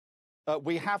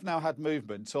we have now had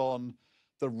movement on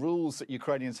the rules that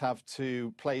Ukrainians have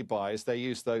to play by as they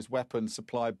use those weapons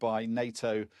supplied by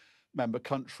NATO member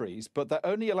countries, but they're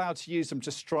only allowed to use them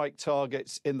to strike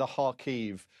targets in the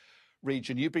Kharkiv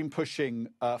region. You've been pushing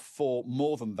for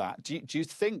more than that. Do you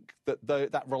think that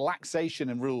that relaxation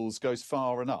in rules goes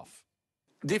far enough?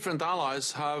 Different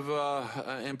allies have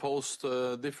imposed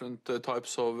different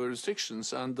types of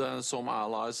restrictions, and some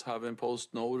allies have imposed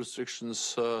no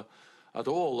restrictions at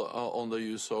all on the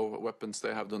use of weapons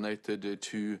they have donated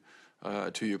to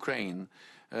Ukraine.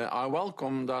 I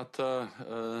welcome that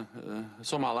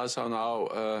some allies have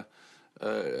now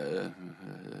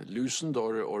loosened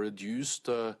or reduced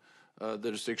the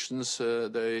restrictions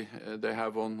they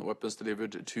have on weapons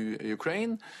delivered to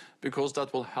Ukraine, because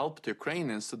that will help the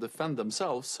Ukrainians to defend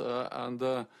themselves.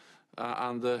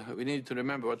 And we need to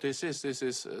remember what this is. This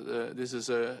is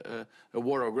a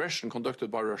war of aggression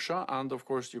conducted by Russia, and of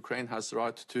course Ukraine has the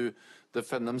right to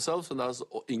defend themselves, and that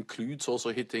includes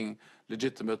also hitting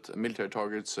legitimate military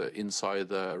targets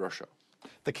inside Russia.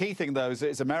 The key thing, though,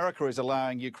 is America is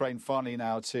allowing Ukraine finally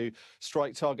now to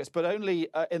strike targets, but only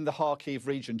in the Kharkiv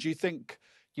region. Do you think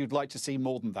you'd like to see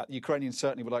more than that? The Ukrainians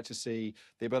certainly would like to see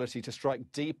the ability to strike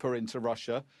deeper into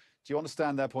Russia. Do you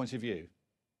understand their point of view?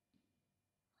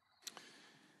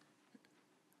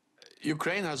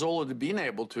 Ukraine has already been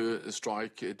able to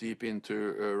strike deep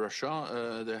into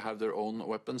Russia. They have their own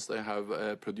weapons they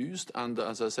have produced, and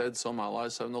as I said, some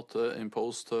allies have not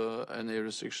imposed any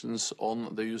restrictions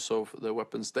on the use of the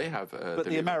weapons they have. But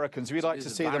the Americans, we'd like to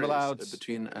see them allowed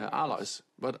between allies.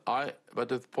 But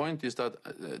the point is that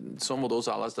some of those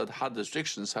allies that had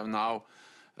restrictions have now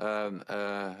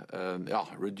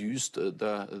reduced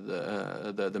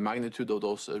the magnitude of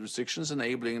those restrictions,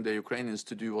 enabling the Ukrainians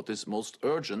to do what is most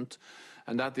urgent,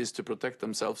 and that is to protect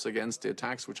themselves against the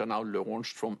attacks which are now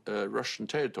launched from Russian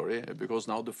territory, because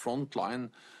now the front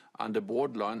line and the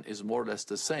borderline is more or less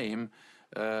the same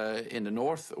in the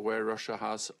north, where Russia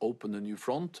has opened a new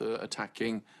front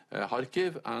attacking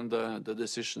Kharkiv, and the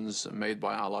decisions made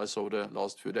by allies over the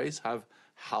last few days have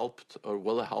helped or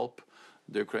will help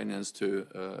the Ukrainians to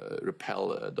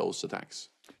repel those attacks.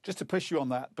 Just to push you on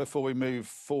that before we move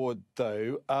forward,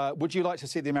 though, would you like to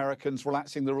see the Americans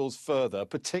relaxing the rules further,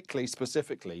 particularly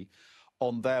specifically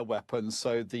on their weapons,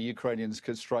 so the Ukrainians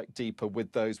could strike deeper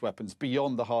with those weapons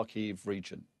beyond the Kharkiv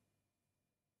region?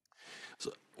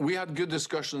 So we had good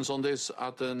discussions on this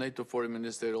at the NATO Foreign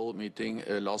Ministerial meeting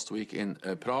last week in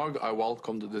Prague. I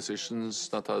welcome the decisions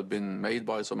that have been made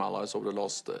by some allies over the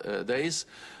last days.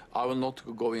 I will not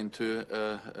go into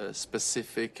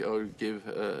specific or give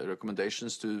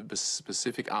recommendations to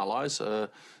specific allies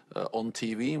on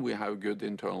TV. We have good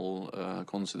internal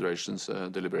considerations,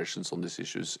 deliberations on these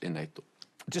issues in NATO.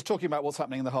 Just talking about what's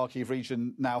happening in the Kharkiv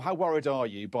region now, how worried are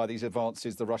you by these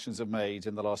advances the Russians have made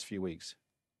in the last few weeks?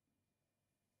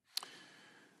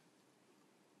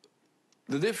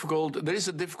 There is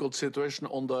a difficult situation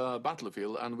on the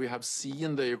battlefield, and we have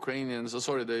seen the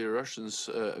Russians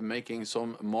making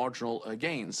some marginal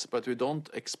gains, but we don't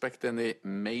expect any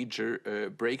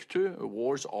major breakthrough.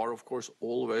 Wars are, of course,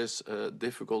 always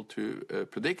difficult to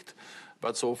predict,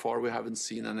 but so far we haven't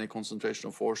seen any concentration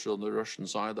of forces on the Russian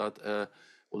side that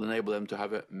will enable them to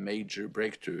have a major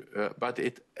breakthrough. But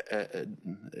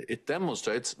it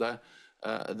demonstrates that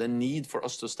the need for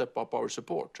us to step up our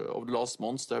support. Over the last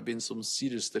months, there have been some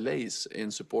serious delays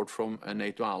in support from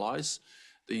NATO allies.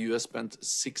 The US spent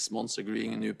 6 months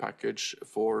agreeing a new package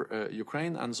for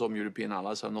Ukraine, and some European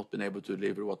allies have not been able to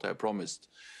deliver what they have promised.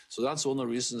 So that's one of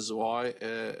the reasons why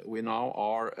we now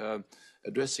are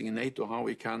addressing in NATO how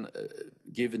we can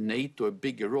give NATO a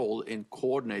bigger role in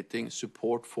coordinating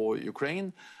support for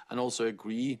Ukraine, and also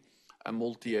agree a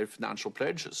multi-year financial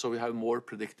pledge, so we have more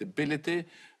predictability,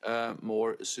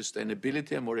 more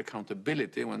sustainability, and more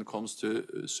accountability when it comes to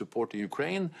supporting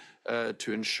Ukraine,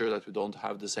 to ensure that we don't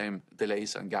have the same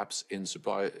delays and gaps in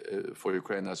supply for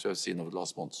Ukraine as we have seen over the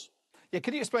last months. Yeah,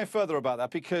 can you explain further about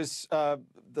that? Because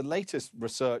the latest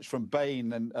research from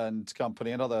Bain and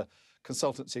company and other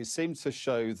consultancies seems to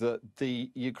show that the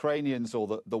Ukrainians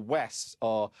or the West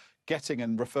are getting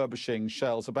and refurbishing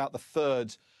shells about the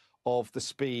third of the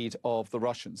speed of the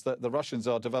Russians. The Russians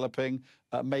are developing,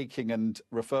 making and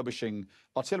refurbishing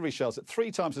artillery shells at 3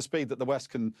 times the speed that the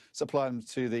West can supply them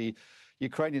to the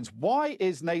Ukrainians. Why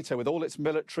is NATO, with all its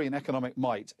military and economic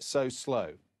might, so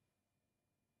slow?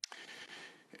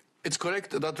 It's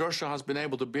correct that Russia has been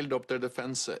able to build up their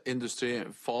defense industry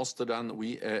faster than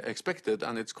we expected,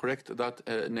 and it's correct that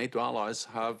NATO allies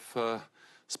have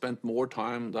spent more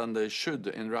time than they should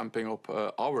in ramping up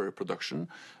our production.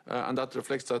 And that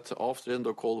reflects that after the end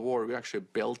of the Cold War, we actually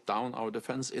built down our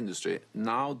defense industry.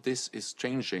 Now this is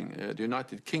changing. The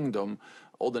United Kingdom,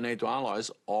 all the NATO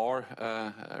allies are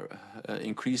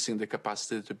increasing the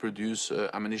capacity to produce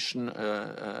ammunition,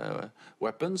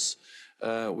 weapons.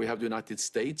 We have the United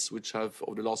States, which have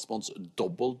over the last months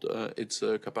doubled its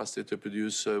capacity to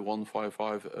produce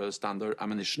 155 standard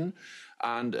ammunition,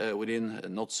 and within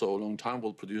not so long time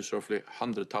will produce roughly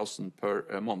 100,000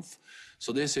 per month.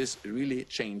 So this is really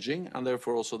changing, and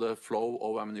therefore also the flow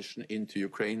of ammunition into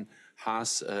Ukraine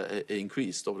has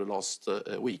increased over the last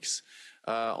weeks.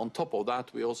 On top of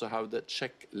that, we also have the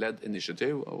Czech-led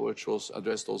initiative, which was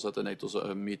addressed also at the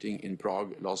NATO meeting in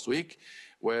Prague last week,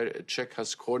 where Czech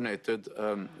has coordinated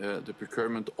the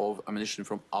procurement of ammunition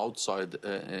from outside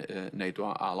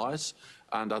NATO allies,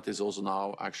 and that is also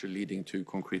now actually leading to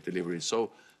concrete delivery.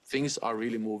 So things are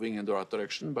really moving in the right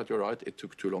direction, but you're right, it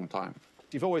took too long time.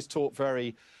 You've always talked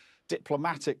very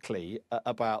diplomatically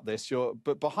about this,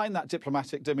 but behind that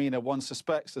diplomatic demeanour, one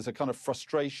suspects there's a kind of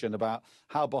frustration about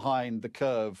how behind the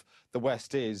curve the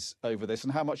West is over this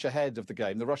and how much ahead of the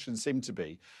game the Russians seem to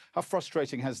be. How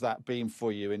frustrating has that been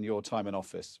for you in your time in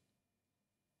office?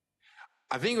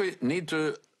 I think we need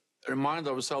to remind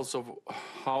ourselves of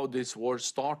how this war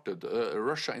started.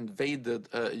 Russia invaded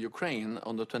Ukraine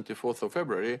on the 24th of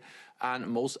February, and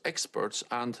most experts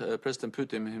and President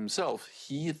Putin himself,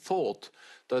 he thought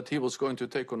that he was going to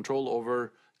take control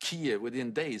over Kyiv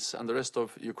within days and the rest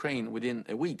of Ukraine within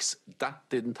weeks. That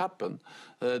didn't happen.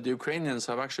 The Ukrainians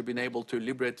have actually been able to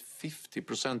liberate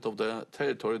 50% of the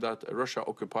territory that Russia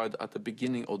occupied at the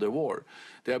beginning of the war.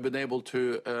 They have been able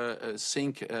to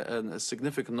sink a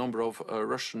significant number of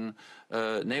Russian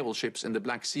naval ships in the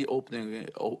Black Sea,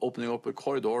 opening up a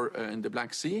corridor in the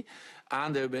Black Sea,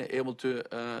 and they've been able to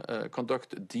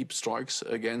conduct deep strikes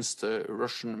against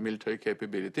Russian military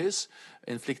capabilities,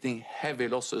 inflicting heavy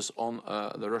losses on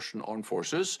the Russian armed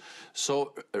forces.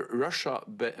 So Russia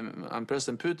and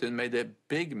President Putin made a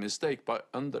big mistake by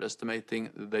underestimating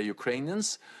the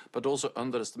Ukrainians, but also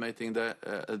underestimating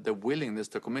the willingness,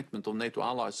 the commitment of NATO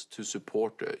allies to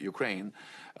support Ukraine.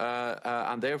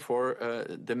 And therefore,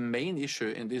 the main issue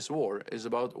in this war is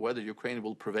about whether Ukraine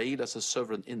will prevail as a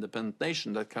sovereign, independent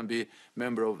nation that can be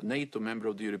member of NATO, member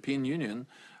of the European Union.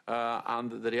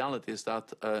 And the reality is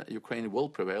that Ukraine will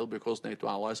prevail because NATO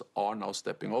allies are now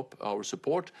stepping up our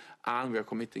support, and we are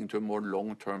committing to a more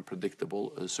long-term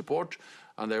predictable support.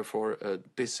 And therefore,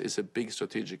 this is a big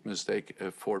strategic mistake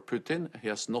for Putin. He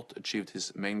has not achieved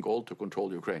his main goal to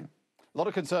control Ukraine. A lot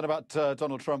of concern about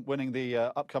Donald Trump winning the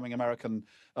upcoming American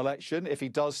election. If he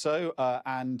does so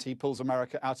and he pulls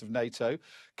America out of NATO,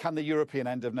 can the European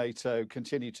end of NATO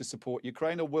continue to support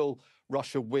Ukraine, or will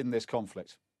Russia win this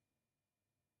conflict?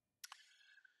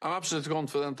 I'm absolutely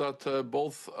confident that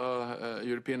both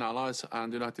European allies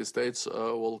and the United States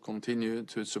will continue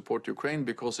to support Ukraine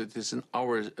because it is in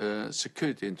our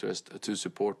security interest to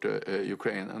support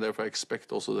Ukraine, and therefore I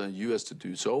expect also the US to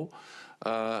do so,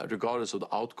 regardless of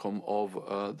the outcome of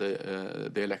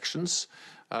the elections.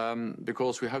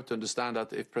 Because we have to understand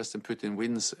that if President Putin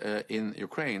wins in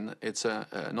Ukraine, it's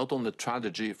not only a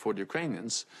tragedy for the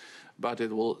Ukrainians, but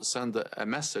it will send a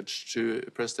message to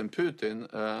President Putin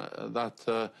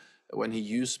that when he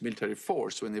uses military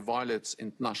force, when he violates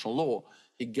international law,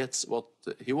 he gets what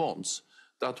he wants.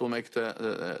 That will make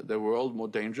the world more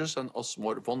dangerous and us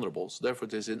more vulnerable. So therefore,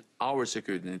 it is in our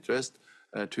security interest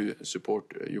to support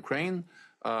Ukraine,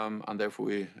 and therefore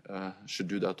we should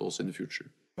do that also in the future.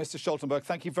 Mr. Stoltenberg,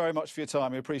 thank you very much for your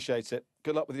time. We appreciate it.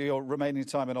 Good luck with your remaining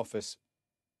time in office.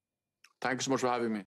 Thank you so much for having me.